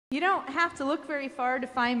You don't have to look very far to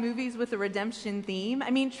find movies with a redemption theme.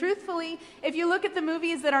 I mean, truthfully, if you look at the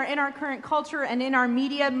movies that are in our current culture and in our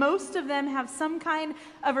media, most of them have some kind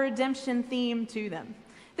of a redemption theme to them.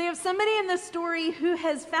 They have somebody in the story who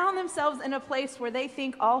has found themselves in a place where they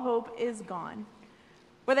think all hope is gone,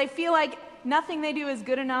 where they feel like nothing they do is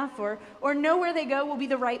good enough, or nowhere they go will be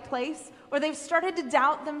the right place, or they've started to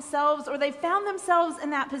doubt themselves, or they've found themselves in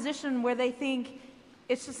that position where they think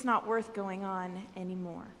it's just not worth going on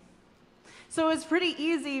anymore. So it was pretty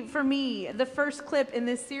easy for me, the first clip in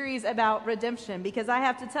this series about redemption, because I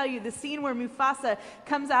have to tell you, the scene where Mufasa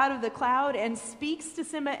comes out of the cloud and speaks to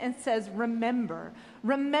Simba and says, remember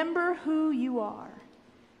who you are,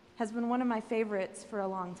 has been one of my favorites for a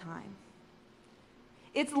long time.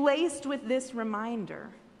 It's laced with this reminder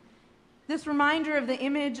of the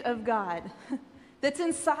image of God that's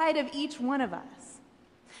inside of each one of us.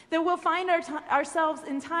 That we'll find ourselves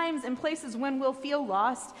in times and places when we'll feel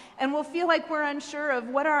lost and we'll feel like we're unsure of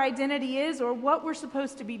what our identity is or what we're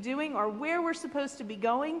supposed to be doing or where we're supposed to be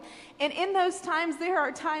going. And in those times, there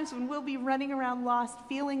are times when we'll be running around lost,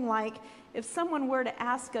 feeling like if someone were to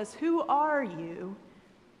ask us, who are you?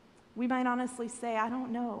 We might honestly say, I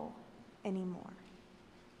don't know anymore.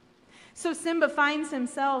 So Simba finds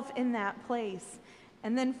himself in that place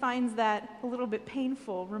and then finds that a little bit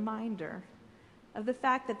painful reminder of the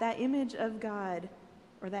fact that that image of God,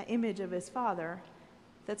 or that image of his Father,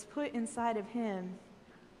 that's put inside of him,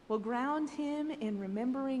 will ground him in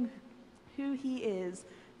remembering who he is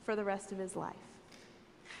for the rest of his life.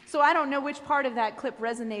 So I don't know which part of that clip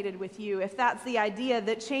resonated with you, if that's the idea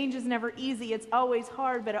that change is never easy, it's always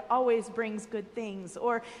hard, but it always brings good things,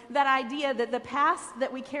 or that idea that the past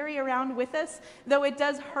that we carry around with us, though it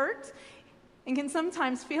does hurt and can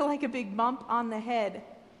sometimes feel like a big bump on the head,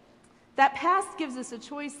 that past gives us a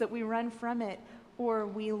choice that we run from it or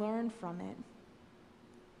we learn from it.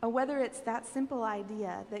 Or whether it's that simple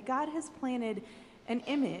idea that God has planted an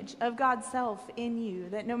image of God's self in you,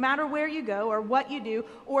 that no matter where you go or what you do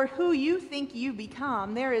or who you think you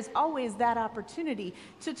become, there is always that opportunity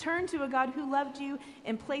to turn to a God who loved you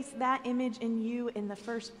and placed that image in you in the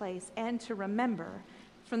first place, and to remember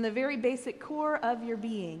from the very basic core of your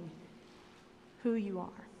being who you are.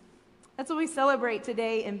 That's what we celebrate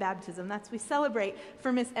today in baptism. That's what we celebrate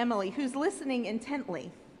for Miss Emily, who's listening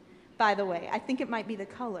intently, by the way. I think it might be the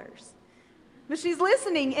colors. But she's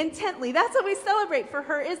listening intently. That's what we celebrate for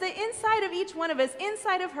her, is that inside of each one of us,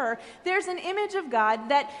 inside of her, there's an image of God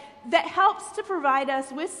that helps to provide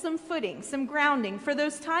us with some footing, some grounding for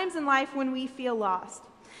those times in life when we feel lost.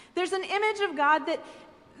 There's an image of God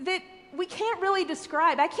that we can't really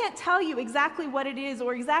describe. I can't tell you exactly what it is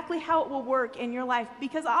or exactly how it will work in your life,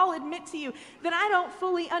 because I'll admit to you that I don't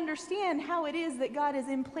fully understand how it is that God has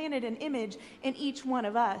implanted an image in each one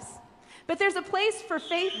of us. But there's a place for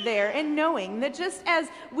faith there in knowing that just as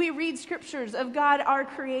we read scriptures of God our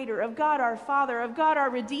Creator, of God our Father, of God our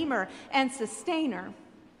Redeemer and Sustainer,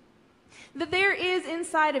 that there is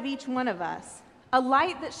inside of each one of us a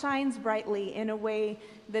light that shines brightly in a way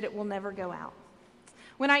that it will never go out.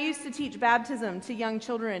 When I used to teach baptism to young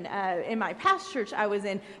children in my past church I was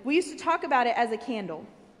in, we used to talk about it as a candle.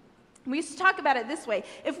 We used to talk about it this way.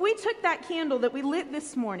 If we took that candle that we lit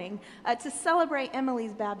this morning to celebrate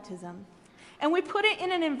Emily's baptism, and we put it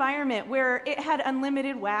in an environment where it had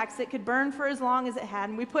unlimited wax, it could burn for as long as it had,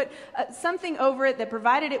 and we put something over it that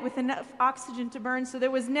provided it with enough oxygen to burn, so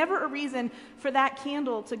there was never a reason for that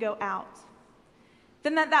candle to go out,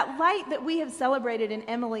 then that light that we have celebrated in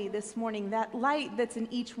Emily this morning, that light that's in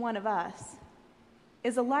each one of us,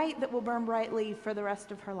 is a light that will burn brightly for the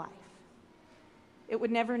rest of her life. It would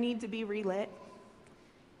never need to be relit.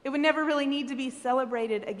 It would never really need to be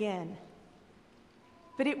celebrated again.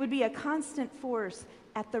 But it would be a constant force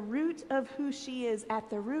at the root of who she is, at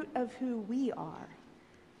the root of who we are,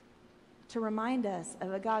 to remind us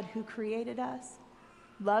of a God who created us,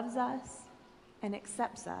 loves us, and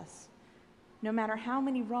accepts us, no matter how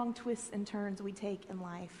many wrong twists and turns we take in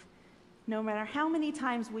life, no matter how many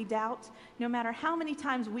times we doubt, no matter how many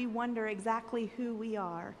times we wonder exactly who we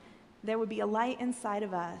are, there would be a light inside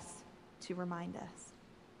of us to remind us.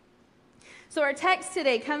 So our text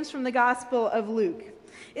today comes from the Gospel of Luke.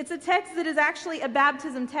 It's a text that is actually a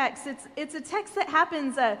baptism text. It's a text that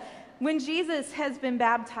happens when Jesus has been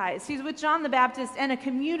baptized. He's with John the Baptist, and a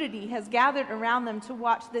community has gathered around them to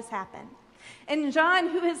watch this happen. And John,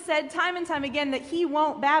 who has said time and time again that he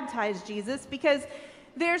won't baptize Jesus because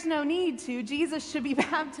there's no need to, Jesus should be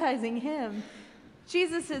baptizing him.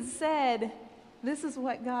 Jesus has said, this is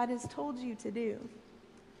what God has told you to do.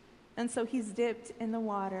 And so he's dipped in the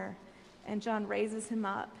water, and John raises him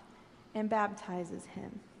up and baptizes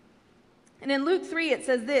him. And in Luke 3, it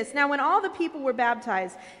says this, "Now when all the people were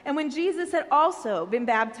baptized, and when Jesus had also been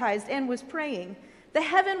baptized and was praying, the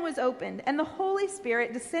heaven was opened, and the Holy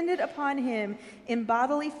Spirit descended upon him in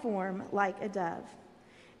bodily form like a dove.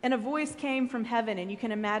 And a voice came from heaven," and you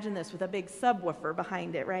can imagine this with a big subwoofer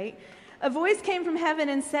behind it, right? "A voice came from heaven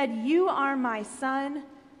and said, 'You are my Son,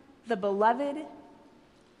 the beloved,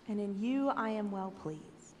 and in you I am well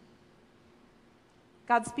pleased.'"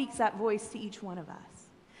 God speaks that voice to each one of us.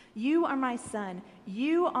 You are my son.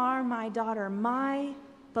 You are my daughter, my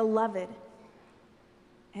beloved.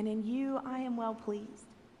 And in you I am well pleased.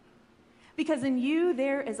 Because in you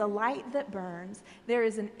there is a light that burns. There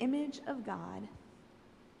is an image of God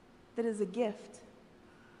that is a gift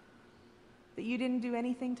that you didn't do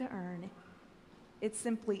anything to earn. It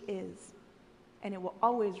simply is. And it will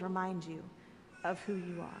always remind you of who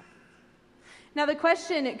you are. Now the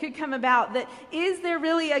question could come about that, is there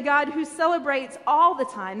really a God who celebrates all the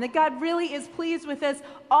time? That God really is pleased with us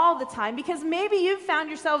all the time? Because maybe you've found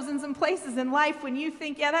yourselves in some places in life when you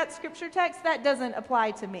think, yeah, that scripture text, that doesn't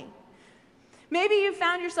apply to me. Maybe you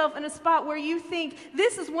found yourself in a spot where you think,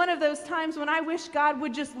 this is one of those times when I wish God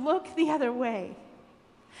would just look the other way.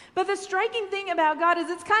 But the striking thing about God is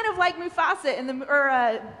it's kind of like Mufasa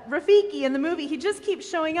Rafiki in the movie. He just keeps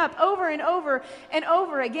showing up over and over and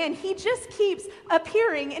over again. He just keeps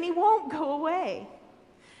appearing and he won't go away.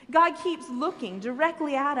 God keeps looking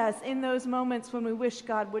directly at us in those moments when we wish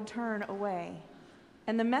God would turn away.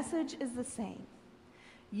 And the message is the same.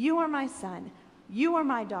 You are my son. You are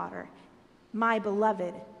my daughter, my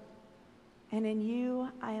beloved. And in you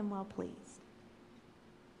I am well pleased.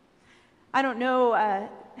 I don't know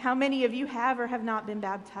how many of you have or have not been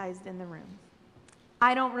baptized in the room.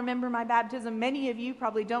 I don't remember my baptism. Many of you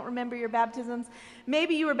probably don't remember your baptisms.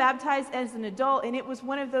 Maybe you were baptized as an adult and it was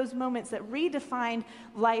one of those moments that redefined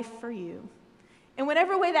life for you. In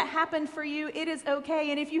whatever way that happened for you, it is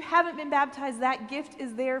okay. And if you haven't been baptized, that gift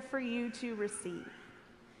is there for you to receive.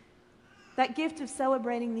 That gift of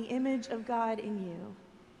celebrating the image of God in you.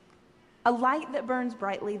 A light that burns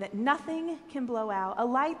brightly that nothing can blow out. A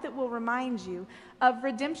light that will remind you of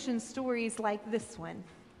redemption stories like this one.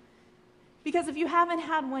 Because if you haven't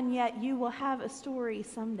had one yet, you will have a story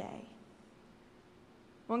someday.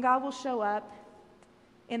 When God will show up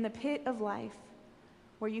in the pit of life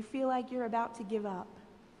where you feel like you're about to give up.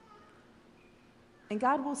 And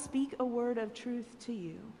God will speak a word of truth to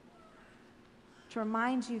you to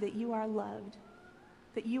remind you that you are loved,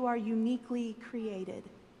 that you are uniquely created,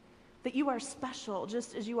 that you are special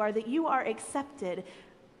just as you are, that you are accepted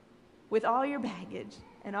with all your baggage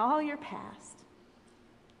and all your past,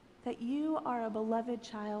 that you are a beloved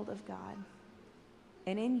child of God.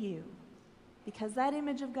 And in you, because that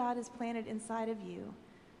image of God is planted inside of you,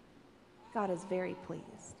 God is very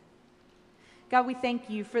pleased. God, we thank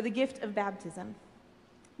you for the gift of baptism.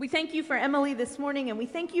 We thank you for Emily this morning, and we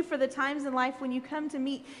thank you for the times in life when you come to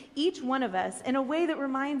meet each one of us in a way that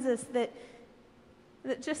reminds us that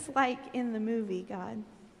just like in the movie, God,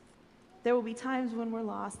 there will be times when we're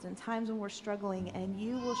lost and times when we're struggling, and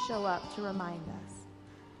you will show up to remind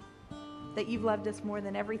us that you've loved us more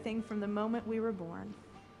than everything from the moment we were born.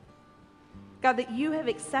 God, that you have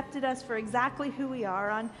accepted us for exactly who we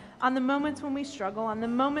are on the moments when we struggle, on the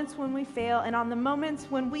moments when we fail, and on the moments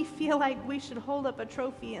when we feel like we should hold up a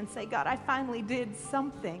trophy and say, God, I finally did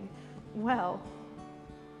something well.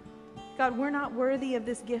 God, we're not worthy of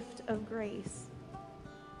this gift of grace,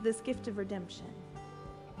 this gift of redemption.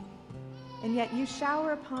 And yet you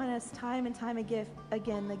shower upon us time and time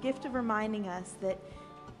again the gift of reminding us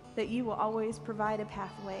that you will always provide a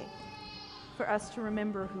pathway for us to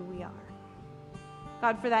remember who we are.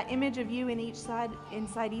 God, for that image of you inside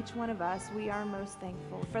each one of us, we are most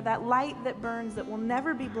thankful. For that light that burns that will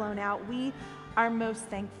never be blown out, we are most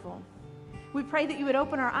thankful. We pray that you would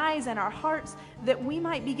open our eyes and our hearts, that we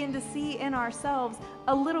might begin to see in ourselves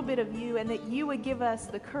a little bit of you, and that you would give us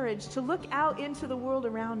the courage to look out into the world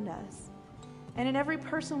around us. And in every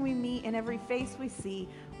person we meet, in every face we see,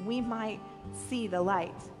 we might see the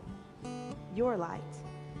light, your light,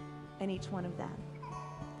 in each one of them.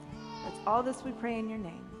 That's all this we pray in your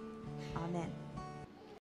name. Amen.